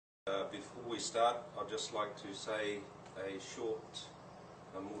start, I'd just like to say a short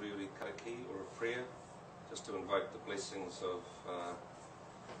Moriori karaki, or a prayer, just to invoke the blessings of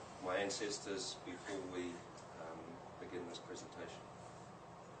my ancestors before we begin this presentation.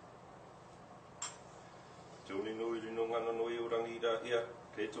 Te oni nui rino ngana nui o rangi ra ia,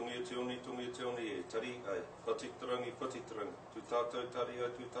 kei tungi te oni e tari ai, patitarangi, tu tātou tari ai,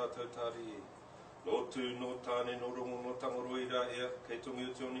 tu tātou tari e. No tū, no tāne, no rongo, no tangaroi ra ia, kei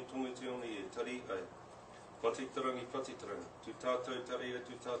tungi te oni e tari ai, patitarangi, tu tātou tari ai,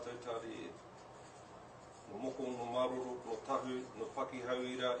 tu tātou tari e. No moko, no maroro, no tahu, no pakihau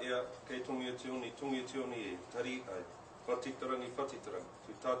i ra ia, kei tungi te oni e tari ai, patitarangi,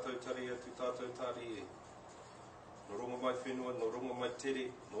 tu tātou tari ai, tu tātou tari e. No rongo mai whenua, no rongo mai tere,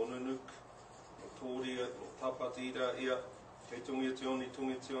 no nunuk, no tōria, no tapati ra ia, kei tungi te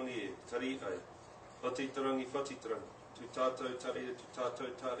oni e tari ai, patitarangi, tu tātou tari e, tu tātou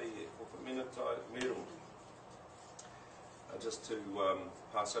tari e, whakamenatai mero. Just to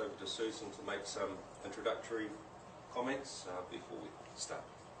pass over to Susan to make some introductory comments before we start.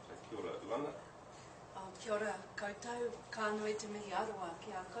 So, kia ora, Luana. Kia ora koutou, kānui te mihi aroa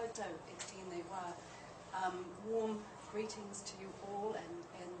ki a koutou e tēnei wā. Warm greetings to you all,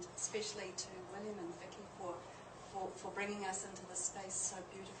 and especially to William and Vicky for bringing us into this space so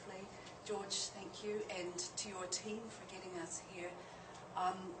beautifully. George, thank you, and to your team for getting us here.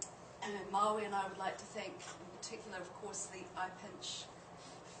 Maui and I would like to thank, in particular, of course, the IPinCH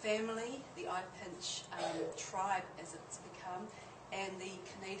family, the IPinCH tribe as it's become, and the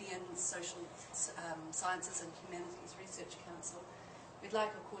Canadian Social Sciences and Humanities Research Council. We'd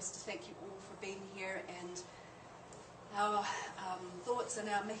like, of course, to thank you all for being here, and our thoughts and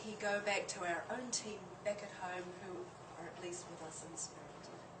our mihi go back to our own team back at home who are at least with us in spirit.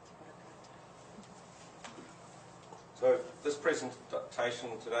 So this presentation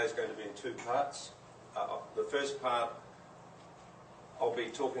today is going to be in two parts. The first part, I'll be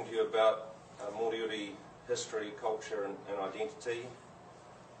talking to you about Moriori history, culture and identity,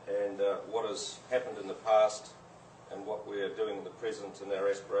 and what has happened in the past and what we are doing in the present and our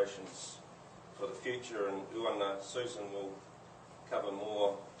aspirations for the future. And Uana, Susan, will cover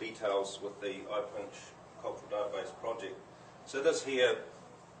more details with the IPinCH Cultural Database project. So this here,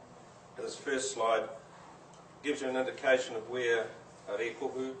 this first slide, gives you an indication of where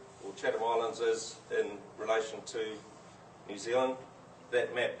Rekohu, or Chatham Islands, is in relation to New Zealand.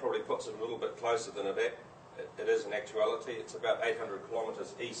 That map probably puts it a little bit closer than it is in actuality. It's about 800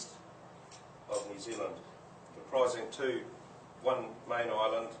 kilometres east of New Zealand, comprising one main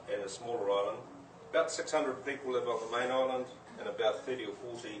island and a smaller island. About 600 people live on the main island and about 30 or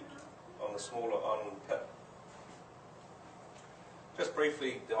 40 on the smaller island pit. Just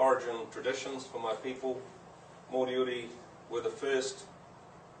briefly, the origin traditions for my people. Moriori were the first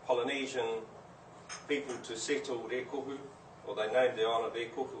Polynesian people to settle Rekohu, or they named the island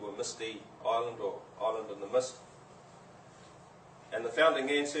Rekohu, a misty island, or island in the mist. And the founding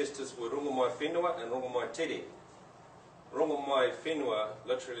ancestors were Rongomai Whenua and Rongomai Tere. Rongomai Whenua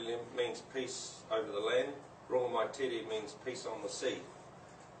literally means peace over the land. Rongomai Tere means peace on the sea.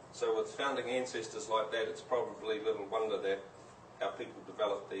 So with founding ancestors like that, it's probably little wonder that our people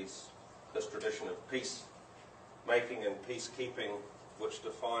developed this tradition of peace making and peacekeeping, which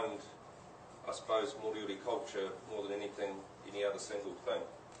defined, I suppose, Moriori culture more than anything, any other single thing.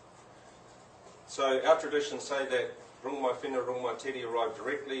 So our traditions say that Rongomai Whenua, Rongomai Tere arrived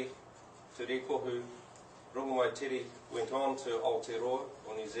directly to Rekohu. Rongomai Tere went on to Aotearoa,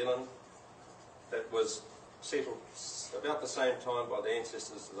 or New Zealand, that was settled about the same time by the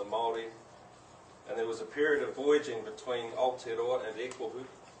ancestors of the Maori. And there was a period of voyaging between Aotearoa and Rekohu,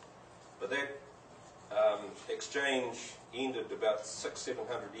 but that exchange ended about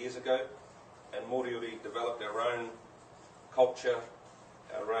 600-700 years ago, and Moriori developed our own culture,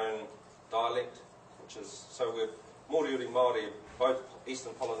 our own dialect, which is, so we're Moriori Māori, both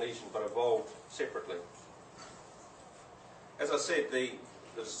Eastern Polynesian, but evolved separately. As I said, the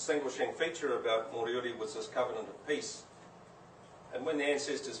distinguishing feature about Moriori was this covenant of peace. And when the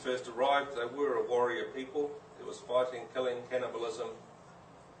ancestors first arrived, they were a warrior people. There was fighting, killing, cannibalism.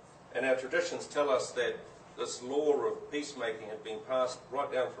 And our traditions tell us that this law of peacemaking had been passed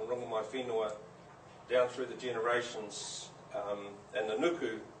right down from Rongomai Whenua down through the generations. And the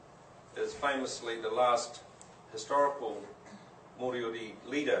Nuku is famously the last historical Moriori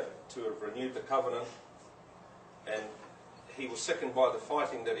leader to have renewed the covenant. And he was sickened by the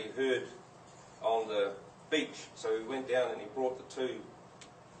fighting that he heard on the beach, so he went down and he brought the two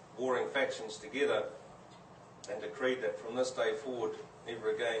warring factions together and decreed that from this day forward,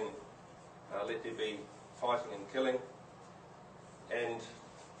 never again let there be fighting and killing. And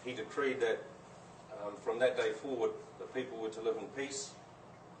he decreed that from that day forward the people were to live in peace,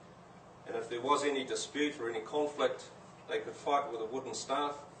 and if there was any dispute or any conflict, they could fight with a wooden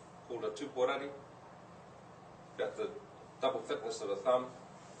staff called a tuporari, about the double thickness of a thumb,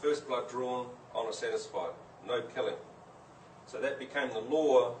 first blood drawn, honour satisfied, no killing. So that became the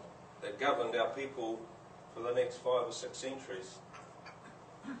law that governed our people for the next 5 or 6 centuries.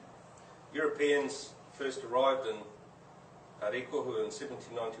 Europeans first arrived in Rekohu in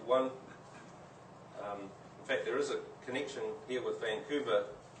 1791. In fact, there is a connection here with Vancouver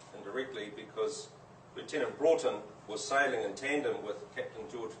indirectly, because Lieutenant Broughton was sailing in tandem with Captain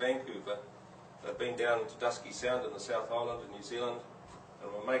George Vancouver. They'd been down to Dusky Sound in the South Island in New Zealand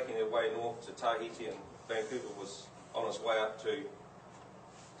and were making their way north to Tahiti, and Vancouver was on his way up to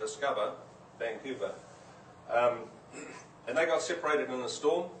discover Vancouver. And they got separated in a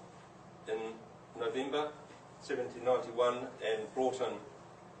storm in November 1791, and Broughton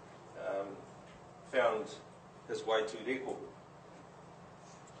found his way to Rekohu.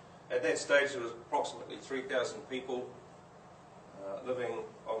 At that stage there was approximately 3,000 people living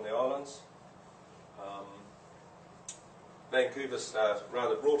on the islands.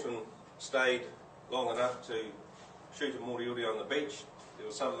 Broughton stayed long enough to shoot a Moriori on the beach. There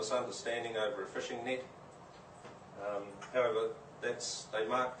was some misunderstanding over a fishing net. However, they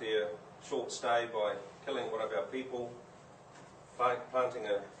marked their short stay by killing one of our people, planting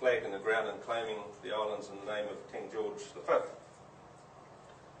a flag in the ground and claiming the islands in the name of King George V.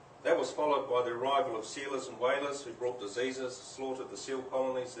 That was followed by the arrival of sealers and whalers who brought diseases, slaughtered the seal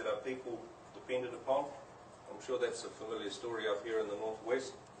colonies that our people depended upon. I'm sure that's a familiar story up here in the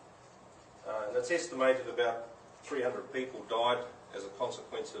northwest. And it's estimated about 300 people died as a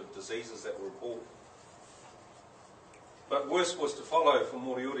consequence of diseases that were brought. But worse was to follow for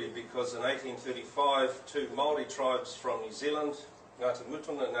Moriori, because in 1835 2 Maori tribes from New Zealand, Ngāti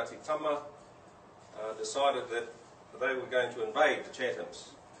Mutuna and Ngāti Tama, decided that they were going to invade the Chathams.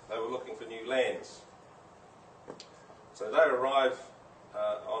 They were looking for new lands. So they arrived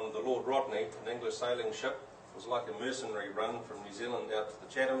on the Lord Rodney, an English sailing ship. It was like a mercenary run from New Zealand out to the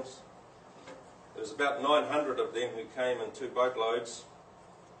Chathams. There was about 900 of them who came in 2 boatloads,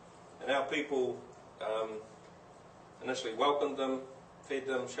 and our people initially welcomed them, fed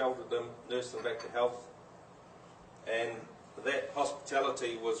them, sheltered them, nursed them back to health, and that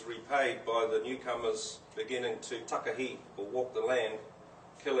hospitality was repaid by the newcomers beginning to takahi, or walk the land,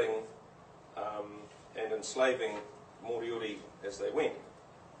 killing and enslaving Moriori as they went.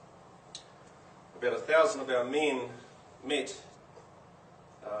 About 1,000 of our men met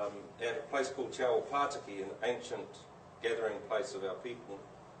at a place called Te Ao Pātaki, an ancient gathering place of our people,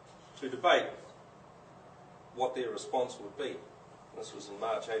 to debate what their response would be. This was in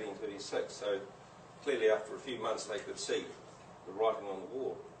March 1836, so clearly after a few months they could see the writing on the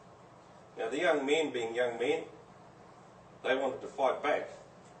wall. Now the young men, being young men, they wanted to fight back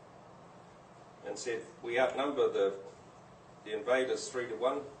and said, we outnumber the invaders 3 to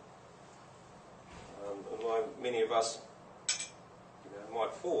 1, and while many of us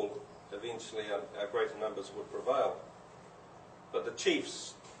might fall, eventually our greater numbers would prevail. But the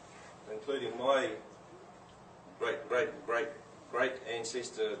chiefs, including my great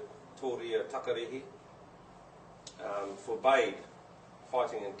ancestor Toria Takarehi, forbade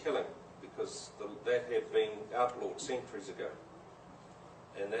fighting and killing, because that had been outlawed centuries ago,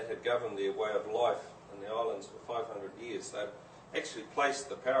 and that had governed their way of life in the islands for 500 years. They'd actually placed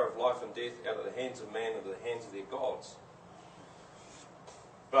the power of life and death out of the hands of man into the hands of their gods.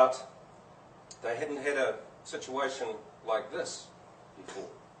 But they hadn't had a situation like this before,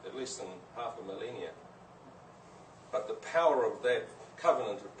 at least in half a millennia. But the power of that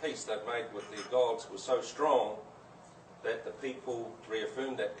covenant of peace they'd made with their gods was so strong that the people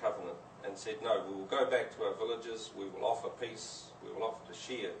reaffirmed that covenant and said, no, we will go back to our villages, we will offer peace, we will offer to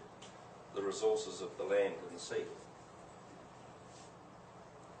share the resources of the land and the sea.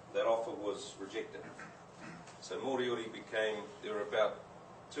 That offer was rejected. So Moriori there were about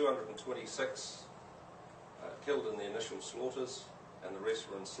 226 killed in the initial slaughters, and the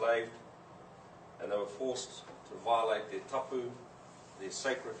rest were enslaved, and they were forced to violate their tapu, their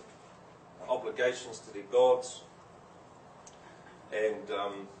sacred obligations to their gods, and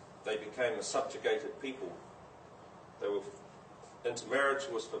they became a subjugated people. Intermarriage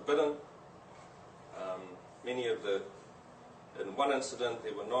was forbidden. In one incident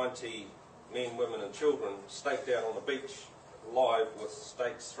there were 90 men, women and children staked out on the beach alive with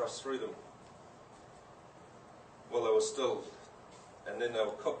stakes thrust through them. Well, they were still, and then they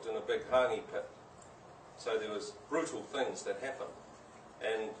were cooked in a big hangi pit. So there was brutal things that happened.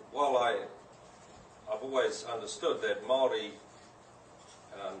 And while I've always understood that Māori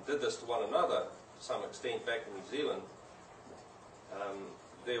did this to one another to some extent back in New Zealand,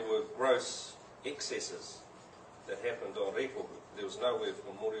 there were gross excesses that happened on Rekohu. There was nowhere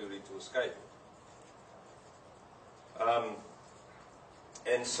for Moriori to escape.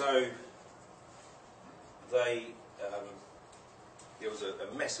 And so there was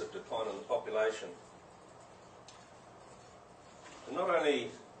a massive decline in the population. And not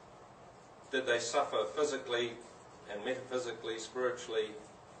only did they suffer physically and metaphysically, spiritually,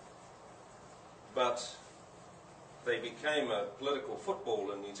 but they became a political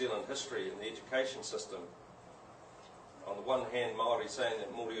football in New Zealand history in the education system. On the one hand, Maori saying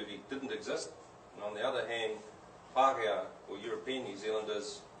that Moriori didn't exist, and on the other hand, Pākehā, or European New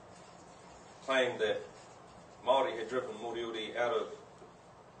Zealanders, claimed that Maori had driven Moriori out of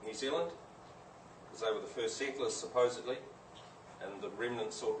New Zealand, because they were the first settlers, supposedly, and the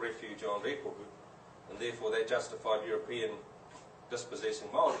remnants sought refuge on Rekohu, and therefore that justified European dispossessing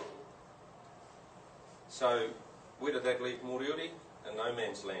Maori. So, where did that leave Moriori? In no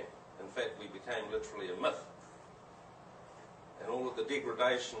man's land. In fact, we became literally a myth. And all of the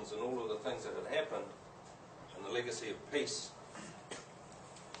degradations and all of the things that had happened, and the legacy of peace,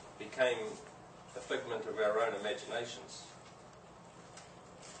 became a figment of our own imaginations.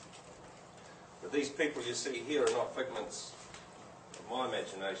 But these people you see here are not figments of my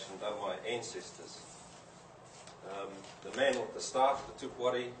imagination, they're my ancestors. The man with the staff, the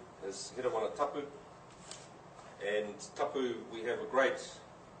tupuari, is Hirawana Tapu. And Tapu, we have a great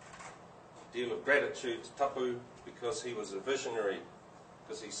deal of gratitude to Tapu because he was a visionary,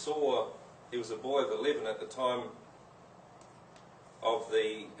 because he was a boy of 11 at the time of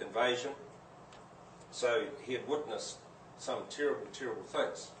the invasion, so he had witnessed some terrible, terrible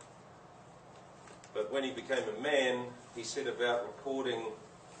things. But when he became a man, he set about recording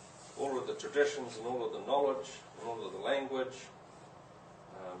all of the traditions and all of the knowledge and all of the language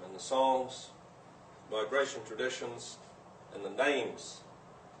and the songs, migration traditions, and the names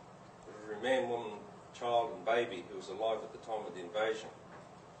of every man, woman, child and baby who was alive at the time of the invasion.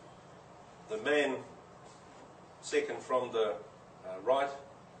 The man second from the right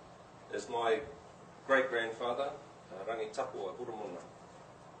is my great-grandfather, Rangi Tapua Hurumuna.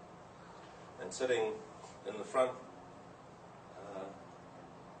 And sitting in the front,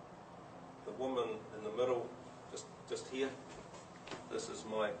 the woman in the middle, just here, this is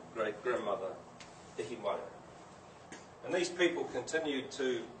my great-grandmother, Ihiwai. And these people continued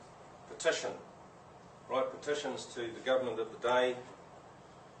to petition, write petitions to the government of the day.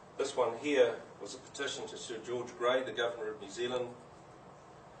 This one here was a petition to Sir George Grey, the Governor of New Zealand,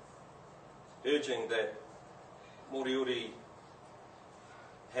 urging that Moriori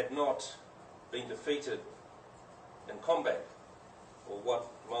had not been defeated in combat, or what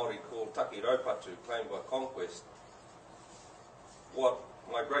Maori call taki raupatu, claimed by conquest. What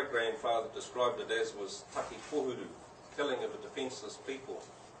my great-grandfather described it as was taki pohuru, killing of a defenceless people,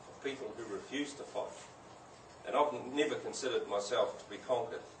 of people who refused to fight. And I've never considered myself to be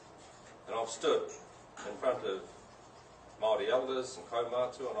conquered. And I've stood in front of Māori elders and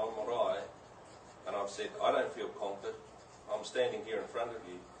kaumātua and on marae, and I've said, I don't feel conquered. I'm standing here in front of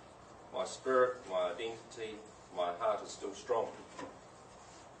you. My spirit, my identity, my heart is still strong.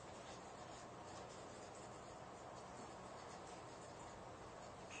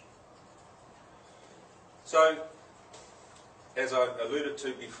 So, as I alluded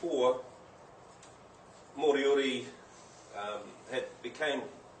to before, Moriori became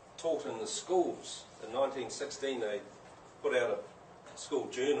taught in the schools. In 1916 they put out a school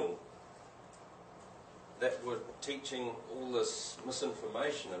journal that were teaching all this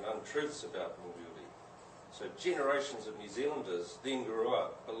misinformation and untruths about Moriori. So generations of New Zealanders then grew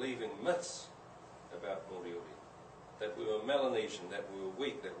up believing myths about Moriori, that we were Melanesian, that we were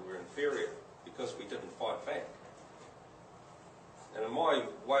weak, that we were inferior, because we didn't fight back. And in my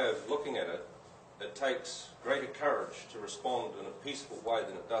way of looking at it, it takes greater courage to respond in a peaceful way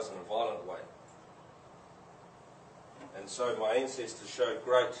than it does in a violent way. And so my ancestors showed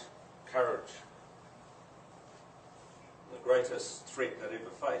great courage, the greatest threat they'd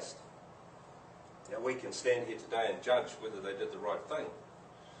ever faced. Now we can stand here today and judge whether they did the right thing.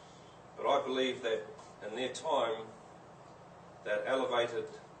 But I believe that in their time, that elevated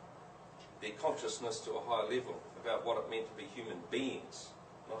their consciousness to a higher level about what it meant to be human beings,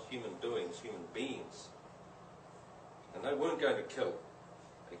 not human doings, human beings. And they weren't going to kill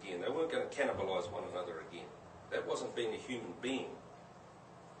again. They weren't going to cannibalise one another again. That wasn't being a human being.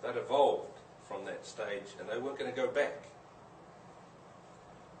 They'd evolved from that stage and they weren't going to go back.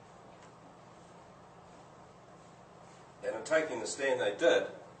 And in taking the stand they did,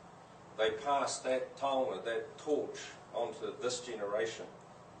 they passed that taonga, that torch, onto this generation.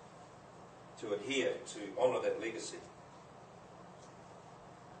 to adhere, to honour that legacy.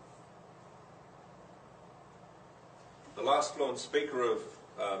 The last fluent speaker of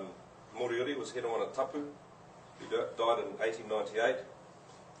Moriori was Hirawana Tapu, who died in 1898.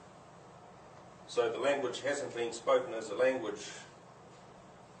 So the language hasn't been spoken as a language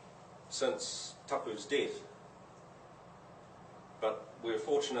since Tapu's death. But we're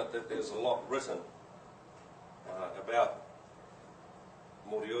fortunate that there's a lot written about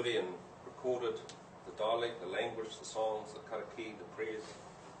Moriori and recorded, the dialect, the language, the songs, the karakia, the prayers.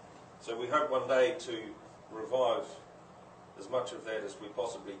 So we hope one day to revive as much of that as we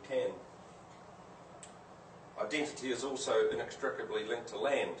possibly can. Identity is also inextricably linked to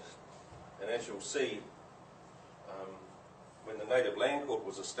land, and as you'll see, when the Native Land Court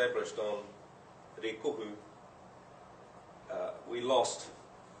was established on Rekohu, we lost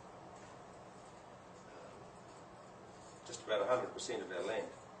just about 100% of our land.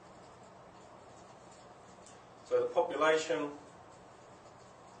 So the population,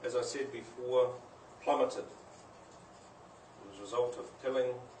 as I said before, plummeted as a result of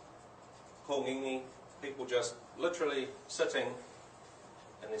killing, kongingi, people just literally sitting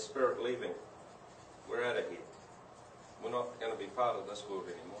and their spirit leaving. We're out of here. We're not going to be part of this world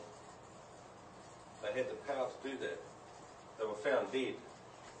anymore. They had the power to do that. They were found dead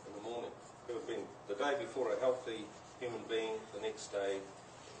in the morning. It would have been the day before a healthy human being, the next day,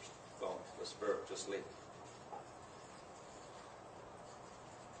 gone. The spirit just left.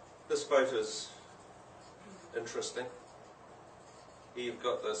 This photo is interesting. Here you've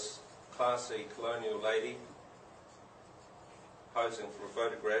got this classy colonial lady posing for a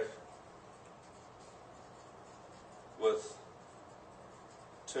photograph with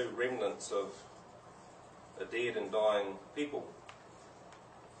two remnants of a dead and dying people.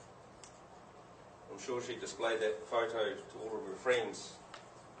 I'm sure she displayed that photo to all of her friends.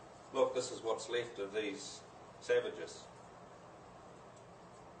 Look, this is what's left of these savages.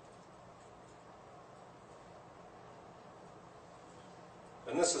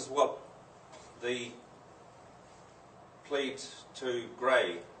 And this is what the plead to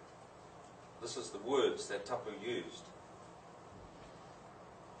grey, this is the words that Tapu used.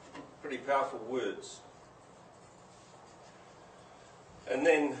 Pretty powerful words. And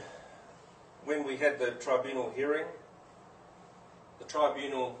then when we had the tribunal hearing, the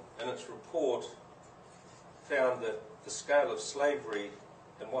tribunal in its report found that the scale of slavery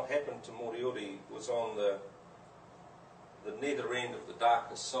and what happened to Moriori was on the nether end of the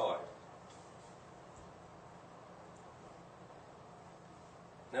darkest side.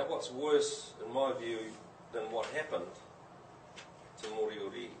 Now what's worse, in my view, than what happened to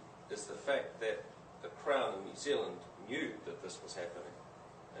Moriori is the fact that the Crown in New Zealand knew that this was happening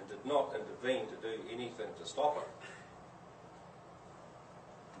and did not intervene to do anything to stop it.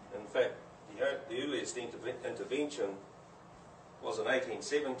 In fact, the earliest intervention was in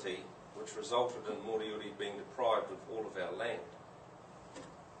 1870, which resulted in Moriori being deprived of all of our land.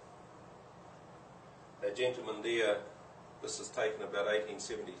 That gentleman there, this is taken about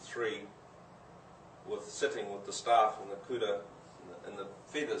 1873, sitting with the staff in the kura, and the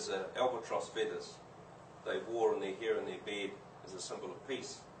feathers are albatross feathers. They wore in their hair and their beard as a symbol of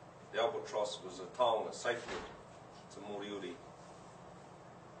peace. The albatross was a taonga, sacred to Moriori.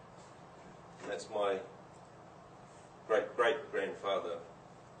 And that's my great-great-grandfather,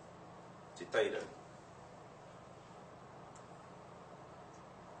 Te Teira.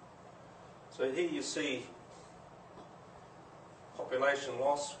 So here you see population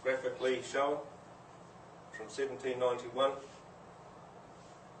loss graphically shown from 1791.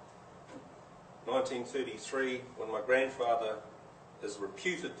 1933, when my grandfather is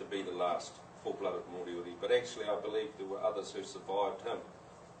reputed to be the last full-blooded Moriori, but actually I believe there were others who survived him,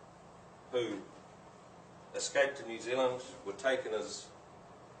 who escaped to New Zealand, were taken as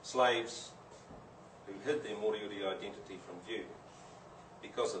slaves, who hid their Moriori identity from view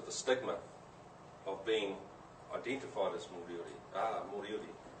because of the stigma of being identified as Moriori. Ah,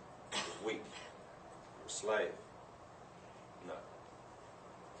 Moriori was weak, or a slave. No,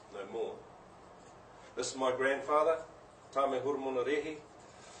 no more. This is my grandfather, Tame Hurumuna Rehi.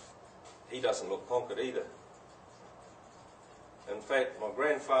 He doesn't look conquered either. In fact, my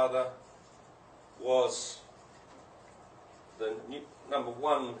grandfather was the number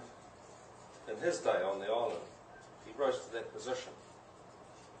one in his day on the island. He rose to that position.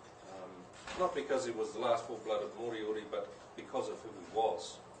 Not because he was the last full-blooded Moriori, but because of who he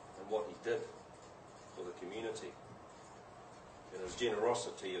was and what he did for the community and his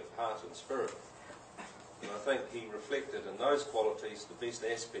generosity of heart and spirit. And I think he reflected in those qualities the best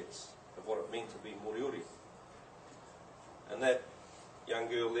aspects of what it meant to be Moriori. And that young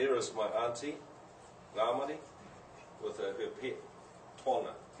girl there is my auntie, Ngāmari, with her pet,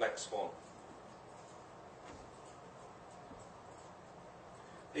 Twana, black swan.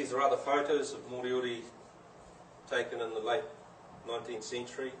 These are other photos of Moriori taken in the late 19th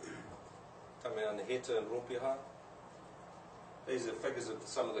century, Tameanaheta and Ropiha. These are figures of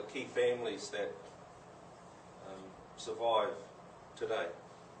some of the key families that survive today.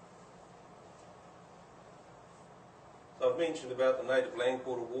 So I've mentioned about the Native Land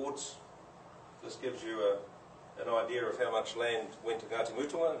Court Awards. This gives you an idea of how much land went to Ngāti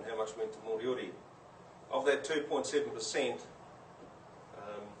Mutunga and how much went to Moriori. Of that 2.7%,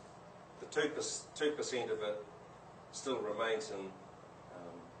 the 2% of it still remains in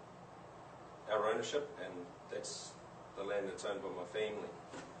our ownership, and that's the land that's owned by my family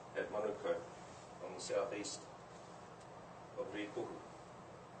at Manuko on the southeast of Rekohu.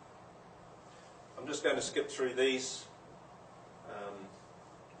 I'm just going to skip through these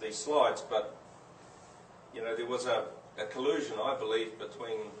slides, but you know, there was a collusion, I believe,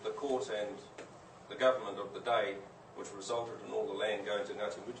 between the court and the government of the day, which resulted in all the land going to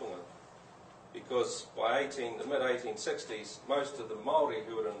Ngāti Mutunga. Because by the mid-1860s, most of the Māori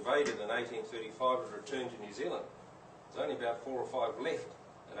who had invaded in 1835 had returned to New Zealand. There's only about 4 or 5 left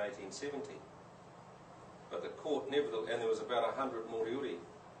in 1870. But the court nevertheless, and there was about 100 Moriori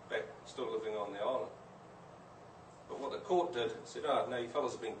back still living on the island. But what the court did, said, oh, no, you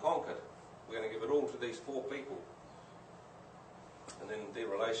fellas have been conquered. We're going to give it all to these 4 people. And then their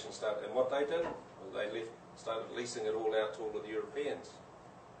relations started. And what they did, well, they started leasing it all out to all of the Europeans,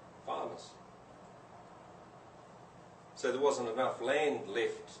 farmers. So there wasn't enough land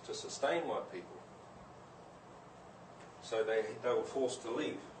left to sustain my people. So they were forced to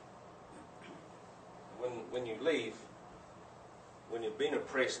leave. When you leave, when you've been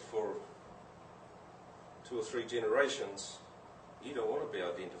oppressed for 2 or 3 generations, you don't want to be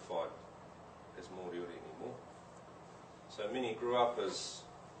identified as Moriori anymore. So many grew up as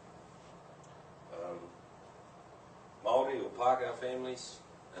Māori or Pākehā families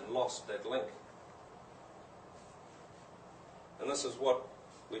and lost that link. And this is what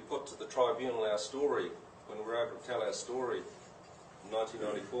we put to the tribunal, our story, when we were able to tell our story in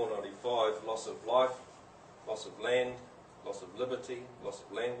 1994-95, loss of life, loss of land, loss of liberty, loss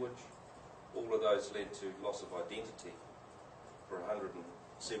of language. All of those led to loss of identity for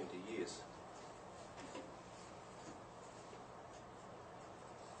 170 years.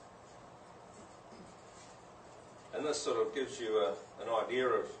 And this sort of gives you an idea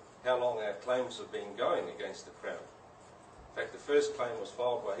of how long our claims have been going against the Crown. In fact, the first claim was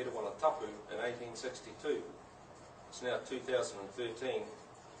filed by Hirawana Tapu in 1862. It's now 2013, and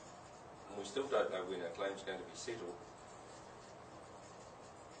we still don't know when our claim's going to be settled.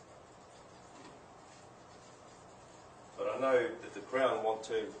 But I know that the Crown want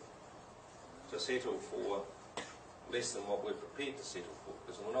to settle for less than what we're prepared to settle for,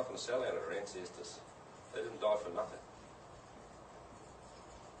 because we're not going to sell out our ancestors. They didn't die for nothing.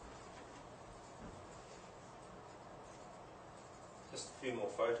 Just a few more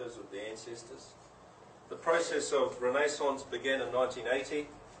photos of the ancestors. The process of Renaissance began in 1980.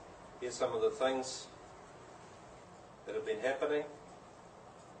 Here's some of the things that have been happening.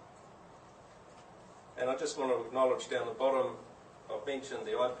 And I just want to acknowledge down the bottom, I've mentioned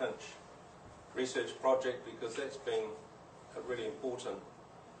the IPinCH research project, because that's been a really important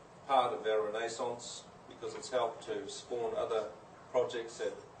part of our Renaissance, because it's helped to spawn other projects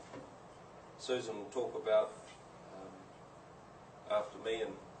that Susan will talk about after me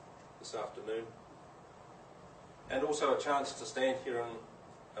and this afternoon. And also a chance to stand here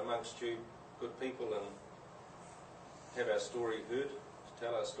amongst you good people and have our story heard, to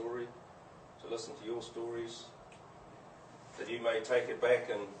tell our story, to listen to your stories, that you may take it back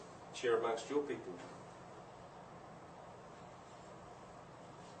and share amongst your people.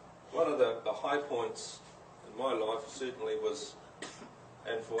 One of the high points in my life certainly was,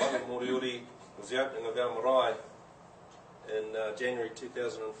 and for other Moriori, was the opening of our marae in January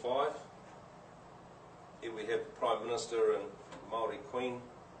 2005. Here we have the Prime Minister and Māori Queen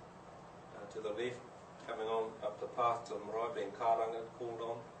to the left, coming on up the path to the marae, being karanga called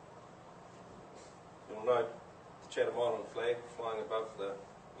on. You'll note the Chatham Island flag flying above the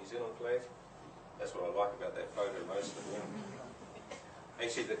New Zealand flag. That's what I like about that photo most of all.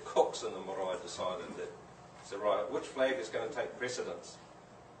 Actually, the cooks in the marae decided that, so right, which flag is going to take precedence?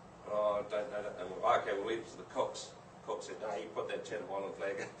 Oh, I don't know that. And okay, we'll leave it to the cooks. The cook said, no, you put that Chatham Island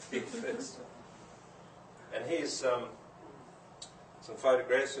flag up there first. And here's some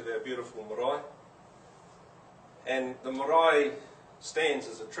photographs of our beautiful marae. And the marae stands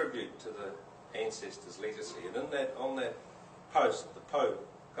as a tribute to the ancestors' legacy. And on that post, the po,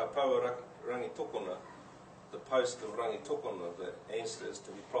 ka paua rangi tokona, the post of rangi tokona, the ancestors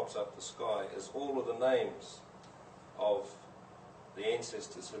to be props up the sky, is all of the names of the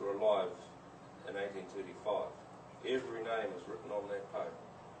ancestors who were alive in 1835. Every name is written on that po.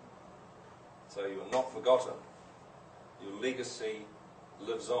 So you are not forgotten. Your legacy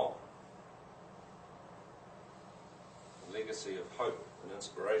lives on. The legacy of hope and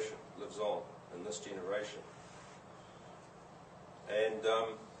inspiration lives on in this generation. And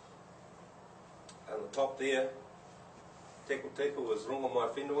on the top there, Teko Teko is Rongo Mai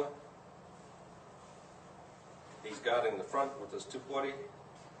Whenua. He's guarding the front with his tupuari.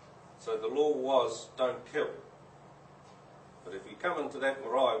 So the law was, don't kill. But if you come into that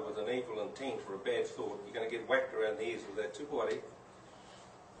marae with an evil intent or a bad thought, you're going to get whacked around the ears with that tupuari.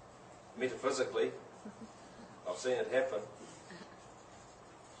 Metaphysically, I've seen it happen.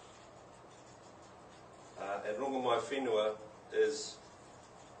 And Rongo Mai Whenua is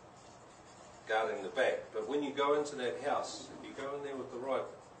guarding the back. But when you go into that house, if you go in there with the right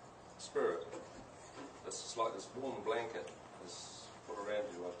spirit, it's just like this warm blanket is put around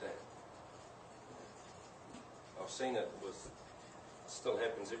you like that. I've seen it with, it still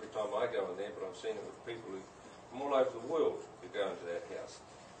happens every time I go in there, but I've seen it with people who, from all over the world who go into that house.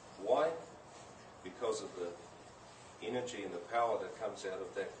 Why? Because of the energy and the power that comes out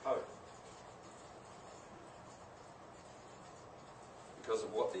of that po. Because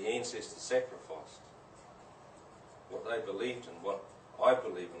of what the ancestors sacrificed, what they believed in, what I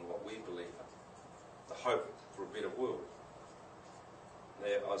believe in, what we believe in, the hope for a better world.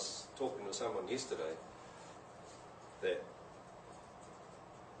 Now, I was talking to someone yesterday that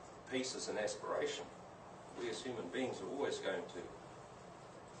peace is an aspiration. We as human beings are always going to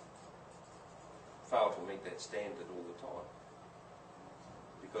fail to meet that standard all the time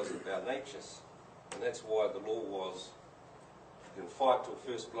because of our natures. And that's why the law was, you can fight till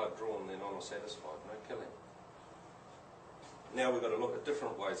first blood drawn, then honour satisfied, no killing. Now we've got to look at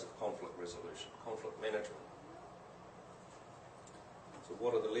different ways of conflict resolution, conflict management. So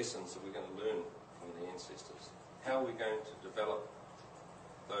what are the lessons that we're going to learn from the ancestors? How are we going to develop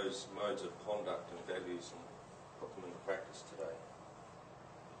those modes of conduct and values and put them into practice today?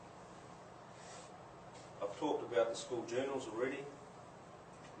 I've talked about the school journals already,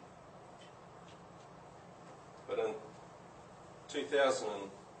 but in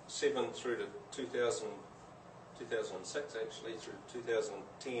 2007 through to 2006 actually, through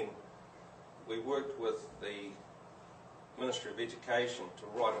 2010, we worked with the Ministry of Education to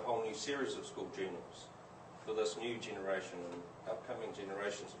write a whole new series of school journals for this new generation and upcoming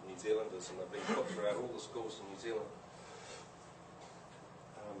generations of New Zealanders, and they've been put throughout all the schools in New Zealand.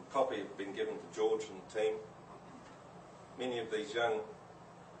 Copy have been given to George and the team. Many of these young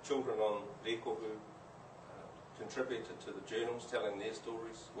children on Rekohu contributed to the journals, telling their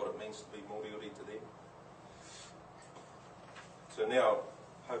stories, what it means to be Moriori to them. So now,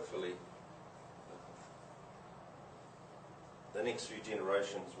 hopefully, the next few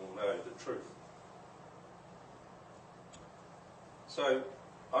generations will know the truth. So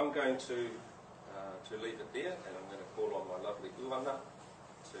I'm going to leave it there, and I'm going to call on my lovely Uana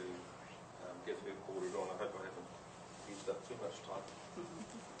to give her forward on. I hope I haven't used up too much time.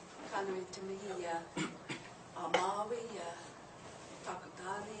 Kānui te mihi a Maui,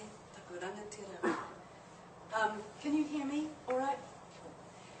 whakatane, taku rangatira. Can you hear me all right?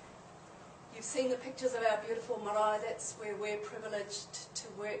 You've seen the pictures of our beautiful marae. That's where we're privileged to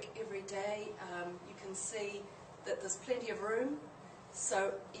work every day. You can see that there's plenty of room.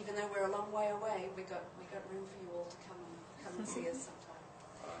 So even though we're a long way away, we got room for you all to come and see us sometime.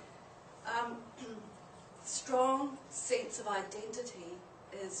 Strong sense of identity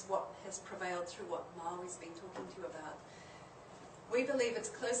is what has prevailed through what Maui's been talking to you about. We believe it's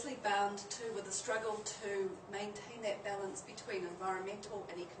closely bound with the struggle to maintain that balance between environmental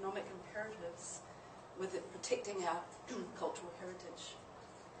and economic imperatives with it protecting our cultural heritage.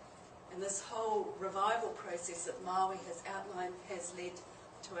 And this whole revival process that Maui has outlined has led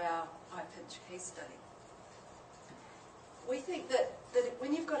to our IPinCH case study. We think that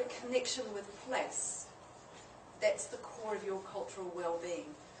when you've got a connection with place, that's the core of your cultural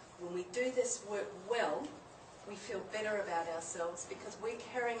well-being. When we do this work well, we feel better about ourselves because we're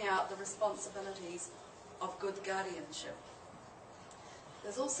carrying out the responsibilities of good guardianship.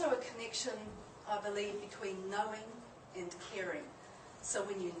 There's also a connection, I believe, between knowing and caring. So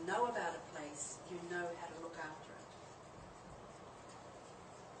when you know about a place, you know how to look after it.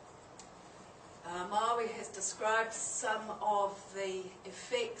 Maui has described some of the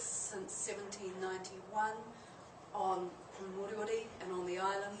effects since 1791 on Moriori and on the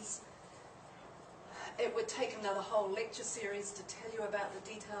islands. it would take another whole lecture series to tell you about the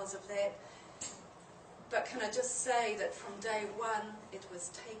details of that. But can I just say that from day one, it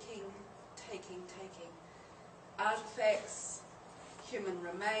was taking artifacts, human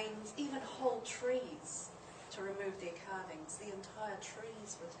remains, even whole trees to remove their carvings. The entire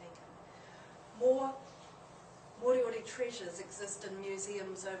trees were taken. More Moriori treasures exist in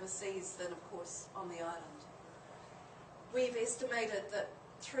museums overseas than, of course, on the island. We've estimated that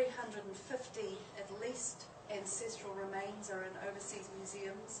 350 at least ancestral remains are in overseas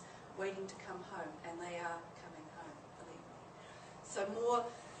museums waiting to come home, and they are coming home, believe me. So more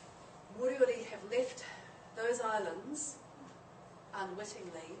Moriori have left those islands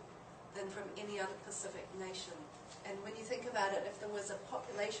unwittingly than from any other Pacific nation. And when you think about it, if there was a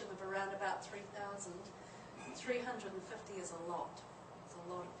population of around about 3,000, 350 is a lot. It's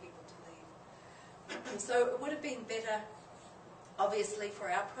a lot of people to leave. So it would have been better, obviously,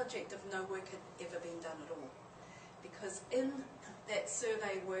 for our project if no work had ever been done at all. Because in that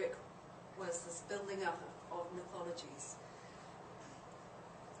survey work was this building up of mythologies.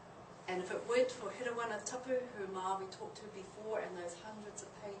 And if it weren't for Hirawana Tapu, who we talked to before, and those hundreds of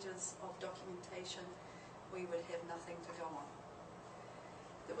pages of documentation, we would have nothing to go on.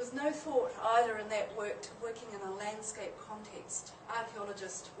 There was no thought either in that work to working in a landscape context.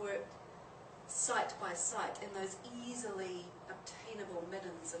 Archaeologists work site by site in those easily obtainable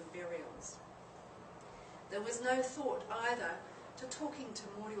middens and burials. There was no thought either to talking to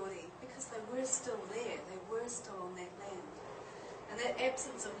Moriori, because they were still there, they were still on that land. And that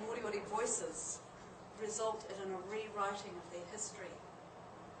absence of Moriori voices resulted in a rewriting of their history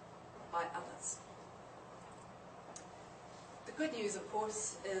by others. The good news, of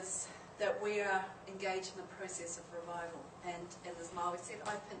course, is that we are engaged in the process of revival, and as Maui said,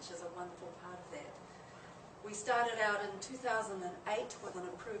 IPinCH is a wonderful part of that. We started out in 2008 with an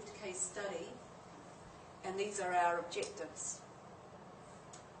approved case study, and these are our objectives.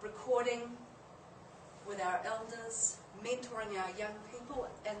 Recording with our elders, mentoring our young people,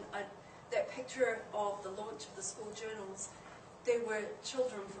 and that picture of the launch of the school journals, there were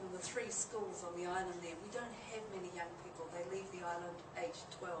children from the 3 schools on the island there. We don't have many young people. They leave the island aged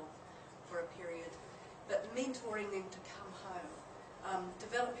 12 for a period. But mentoring them to come home,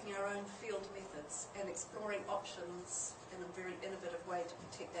 developing our own field methods and exploring options in a very innovative way to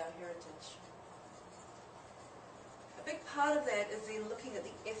protect our heritage. A big part of that is then looking at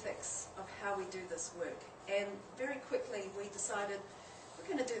the ethics of how we do this work. And very quickly we decided, we're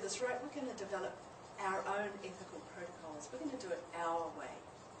going to do this right, we're going to develop our own ethical protocols. We're going to do it our way.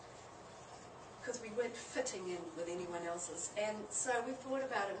 Because we weren't fitting in with anyone else's. And so we thought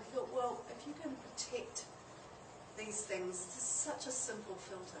about it, we thought, well, if you can protect these things, this is such a simple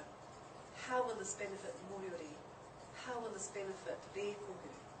filter. How will this benefit Moriori? How will this benefit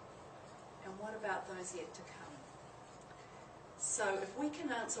Rekohu? And what about those yet to come? So if we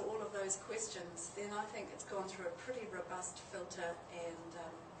can answer all of those questions, then I think it's gone through a pretty robust filter, and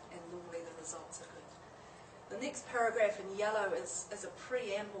normally the results are good. The next paragraph in yellow is a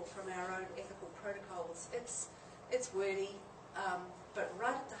preamble from our own ethical protocols. It's wordy, but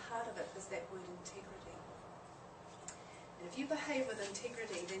right at the heart of it is that word integrity. And if you behave with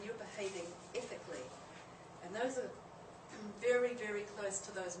integrity, then you're behaving ethically. And those are very, very close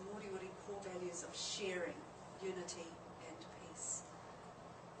to those Moriori core values of sharing, unity, and peace.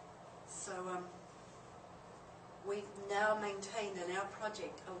 So we now maintain in our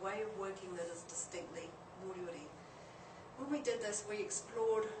project a way of working that is distinctly Moriori. When we did this, we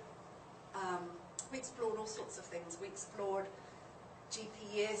explored all sorts of things. We explored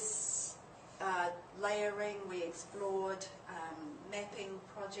GPS, layering, we explored mapping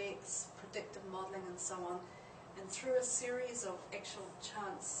projects, predictive modelling and so on. And through a series of actual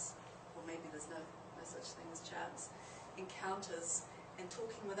chance, or maybe there's no such thing as chance, encounters and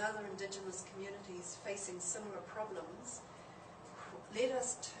talking with other Indigenous communities facing similar problems, led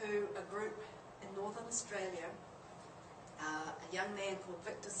us to a group in Northern Australia, a young man called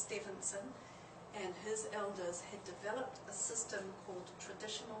Victor Stephenson, and his elders had developed a system called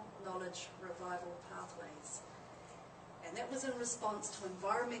Traditional Knowledge Revival Pathways. And that was in response to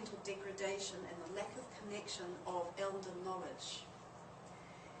environmental degradation and the lack of connection of elder knowledge.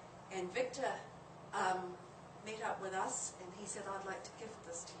 And Victor met up with us and he said, I'd like to gift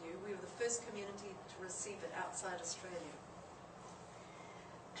this to you. We were the first community to receive it outside Australia.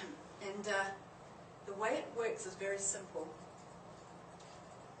 And the way it works is very simple.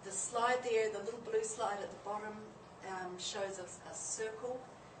 The slide there, the little blue slide at the bottom, shows us a circle.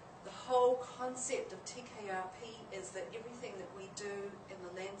 The whole concept of TKRP is that everything that we do in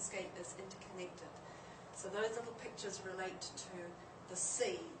the landscape is interconnected. So those little pictures relate to the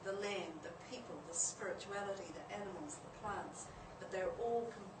sea, the land, the people, the spirituality, the animals, the plants, but they're all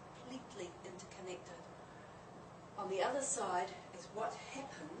completely interconnected. On the other side is what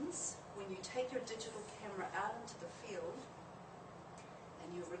happens when you take your digital camera out into the field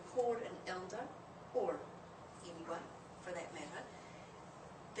and you record an elder, or anyone for that matter.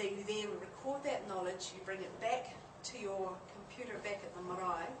 You then record that knowledge, you bring it back to your computer back at the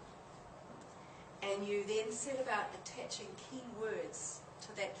marae, and you then set about attaching key words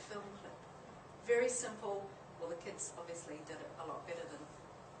to that film clip. Very simple. Well, the kids obviously did it a lot better than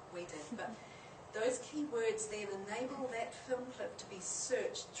we did, but those key words then enable that film clip to be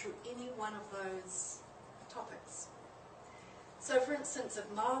searched through any one of those topics. So for instance, if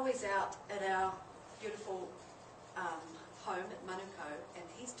Maui's out at our beautiful home at Manukau, and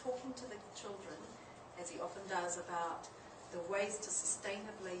he's talking to the children, as he often does, about the ways to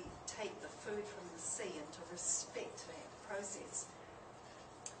sustainably take the food from the sea and to respect that process.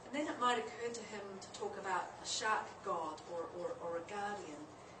 And then it might occur to him to talk about a shark god or a guardian,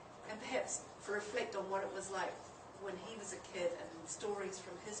 and perhaps to reflect on what it was like when he was a kid and stories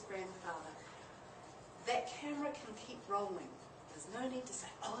from his grandfather. That camera can keep rolling. There's no need to say,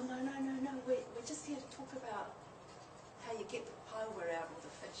 oh, no, we're just here to talk about how you get the paua out of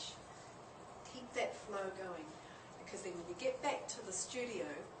the fish. Keep that flow going, because then when you get back to the studio,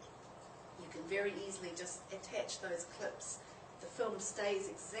 you can very easily just attach those clips. The film stays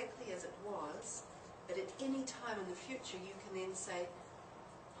exactly as it was, but at any time in the future you can then say,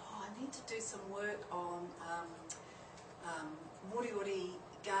 oh, I need to do some work on Moriori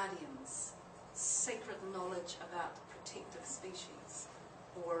guardians, sacred knowledge about protective species,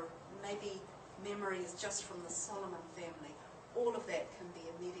 or maybe memories just from the Solomon family. All of that can be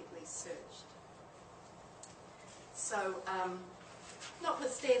immediately searched. So,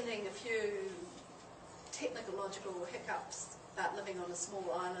 notwithstanding a few technological hiccups about living on a small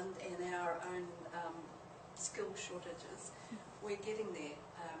island and our own skill shortages, we're getting there.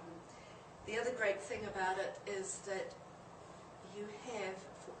 The other great thing about it is that you have,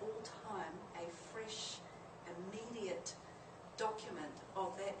 for all time, a fresh, immediate document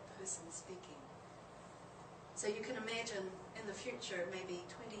of that person speaking. So you can imagine in the future, maybe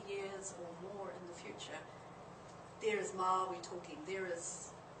 20 years or more in the future, there is Maui talking, there is,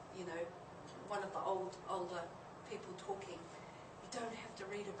 one of the older people talking. You don't have to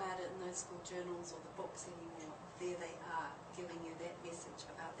read about it in those school journals or the books anymore. There they are, giving you that message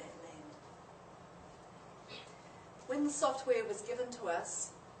about that land. When the software was given to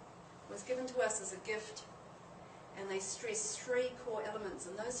us as a gift, and they stress 3 core elements,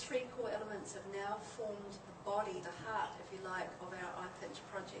 and those 3 core elements have now formed the body, the heart, if you like, of our IPinCH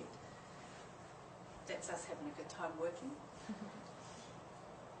project. That's us having a good time working.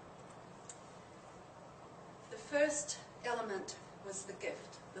 The first element was the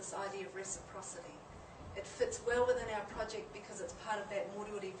gift, this idea of reciprocity. It fits well within our project because it's part of that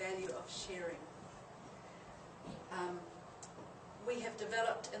Moriori value of sharing. We have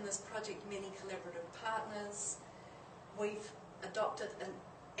developed in this project many collaborative partners. We've adopted an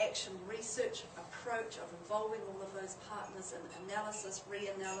action research approach of involving all of those partners in analysis,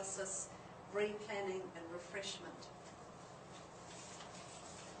 reanalysis, replanning and refreshment.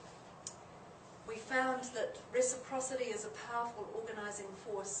 We found that reciprocity is a powerful organising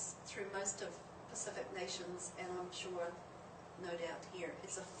force through most of Pacific nations, and I'm sure, no doubt here.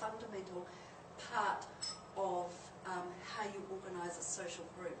 It's a fundamental part of how you organise a social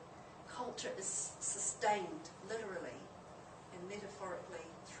group. Culture is sustained, literally and metaphorically,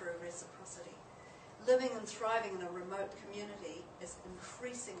 through reciprocity. Living and thriving in a remote community is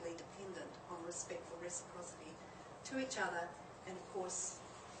increasingly dependent on respectful reciprocity to each other and, of course,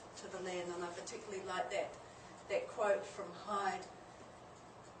 to the land. And I particularly like that quote from Hyde: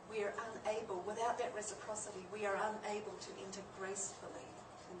 we are unable, without that reciprocity, we are unable to enter gracefully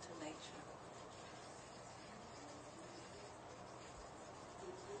into nature.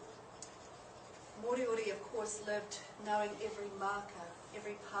 Moriori, of course, lived knowing every marker,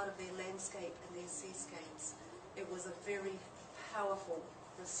 every part of their landscape and their seascapes. It was a very powerful,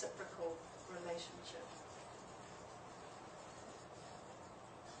 reciprocal relationship.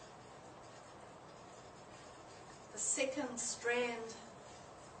 The second strand,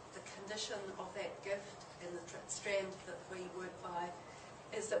 the condition of that gift and the strand that we work by,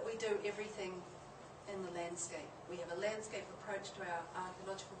 is that we do everything in the landscape. We have a landscape approach to our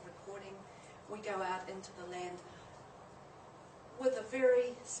archaeological recording. We go out into the land with a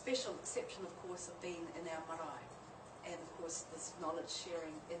very special exception, of course, of being in our marae, and of course this knowledge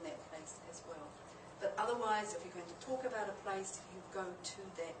sharing in that place as well. But otherwise, if you're going to talk about a place, you go to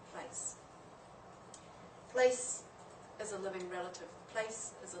that place. Place is a living relative.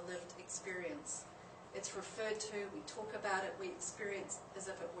 Place is a lived experience. It's referred to, we talk about it, we experience as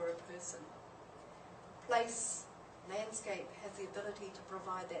if it were a person. Place, landscape, has the ability to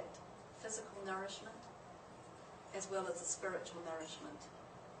provide that physical nourishment as well as the spiritual nourishment.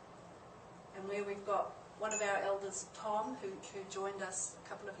 And where we've got one of our elders, Tom, who joined us a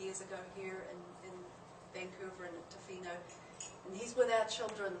couple of years ago here in Vancouver and at Tofino, and he's with our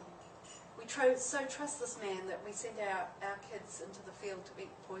children. We so trust this man that we send our kids into the field to eat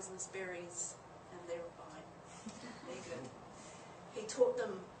poisonous berries, and they're fine. They're good. He taught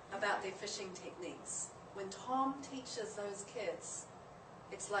them about their fishing techniques. When Tom teaches those kids,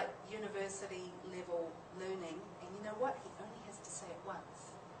 it's like university level learning, and you know what? He only has to say it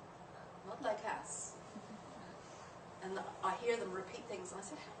once. Not like us. And I hear them repeat things, and I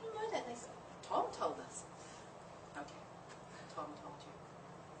said, how do you know that? And they said, Tom told us. Okay, Tom told you.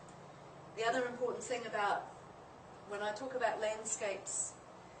 The other important thing about, when I talk about landscapes,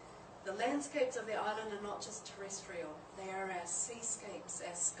 the landscapes of the island are not just terrestrial. They are our seascapes,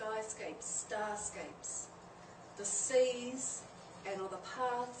 our skyscapes, starscapes. The seas and all the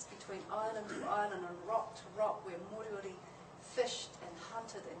paths between island to island and rock to rock where Moriori fished and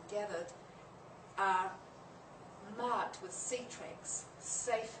hunted and gathered are marked with sea tracks,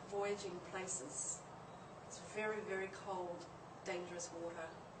 safe voyaging places. It's very, very cold, dangerous water.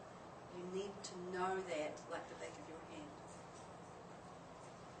 You need to know that like the back of your hand.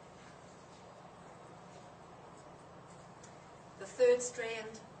 The third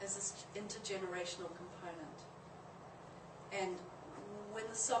strand is this intergenerational component. And when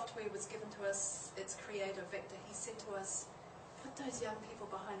the software was given to us, its creator, Victor, he said to us, put those young people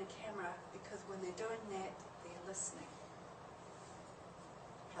behind a camera because when they're doing that, they're listening.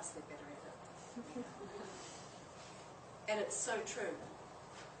 Plus they're better at it. And it's so true.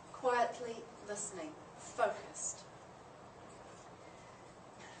 Quietly listening, focused.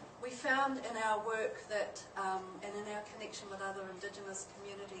 We found in our work that, and in our connection with other Indigenous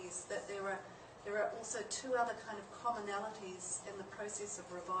communities, that there are also two other kind of commonalities in the process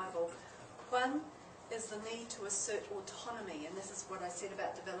of revival. One is the need to assert autonomy, and this is what I said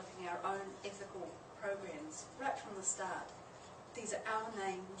about developing our own ethical programs right from the start. These are our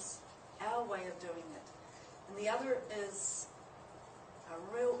names, our way of doing it. And the other is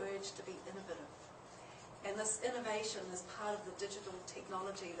a real urge to be innovative. And this innovation is part of the digital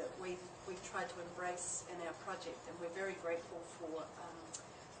technology that we've tried to embrace in our project, and we're very grateful for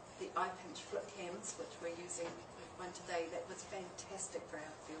the IPinCH flip cams, which we're using one today. That was fantastic for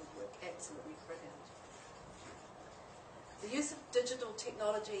our field work, absolutely brilliant. The use of digital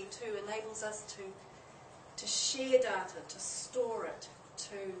technology too enables us to share data, to store it,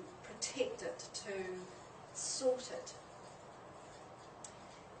 to protect it, to sort it.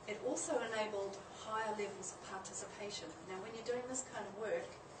 It also enabled higher levels of participation. Now when you're doing this kind of work,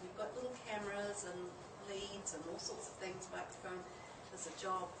 you've got little cameras and leads and all sorts of things, microphone. There's a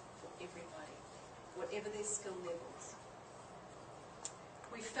job for everybody, whatever their skill levels.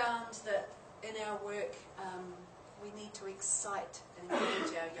 We found that in our work, we need to excite and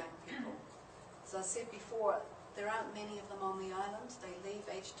engage our young people. As I said before, there aren't many of them on the island. They leave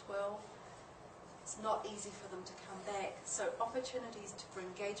age 12. It's not easy for them to come back. So opportunities for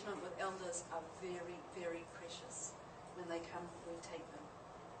engagement with elders are very, very precious. When they come, we take them.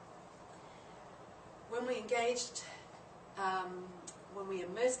 When we engaged, when we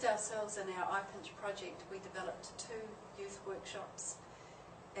immersed ourselves in our IPinCH project, we developed 2 youth workshops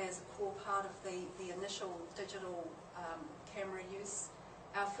as a core part of the initial digital camera use.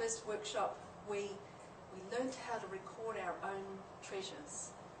 Our first workshop, we learned how to record our own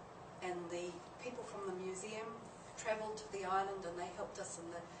treasures. And the people from the museum travelled to the island and they helped us,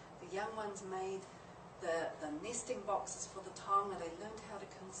 and the young ones made the nesting boxes for the taonga. They learned how to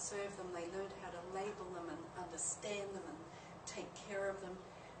conserve them, they learned how to label them and understand them and take care of them.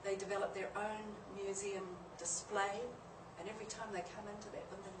 They developed their own museum display, and every time they come into that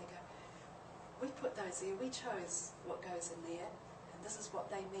building they go, we put those there, we chose what goes in there, and this is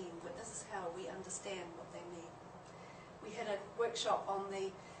what they mean, but this is how we understand what they mean. We had a workshop on the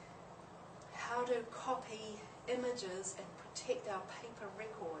how to copy images and protect our paper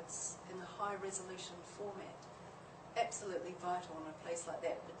records in a high resolution format. Absolutely vital in a place like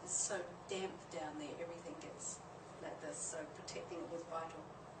that, but it's so damp down there, everything gets like this, so protecting it was vital.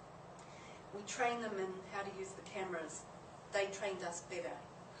 We trained them in how to use the cameras. They trained us better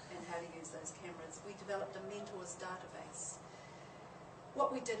in how to use those cameras. We developed a mentors database.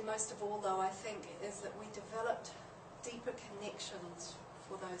 What we did most of all though, I think, is that we developed deeper connections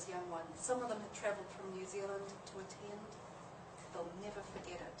for those young ones. Some of them had travelled from New Zealand to attend. They'll never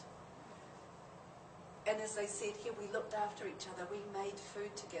forget it. and as they said here, we looked after each other. We made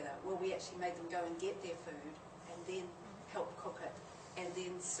food together. Well, we actually made them go and get their food and then help cook it and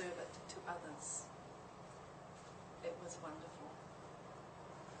then serve it to others. It was wonderful.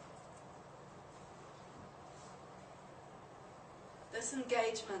 This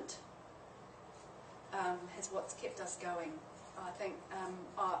engagement is what's kept us going. I think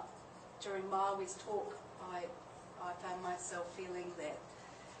during Maui's talk, I found myself feeling that,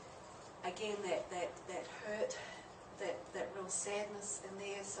 again, that hurt, that real sadness in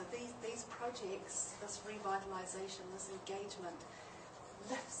there. So these projects, this revitalisation, this engagement,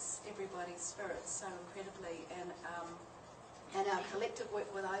 lifts everybody's spirits so incredibly. And our collective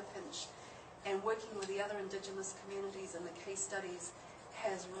work with IPinCH and working with the other Indigenous communities and the case studies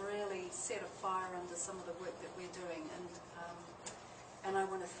has really set a fire under some of the work that we're doing. And I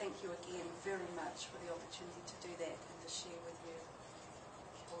want to thank you again very much for the opportunity to do that and to share with you.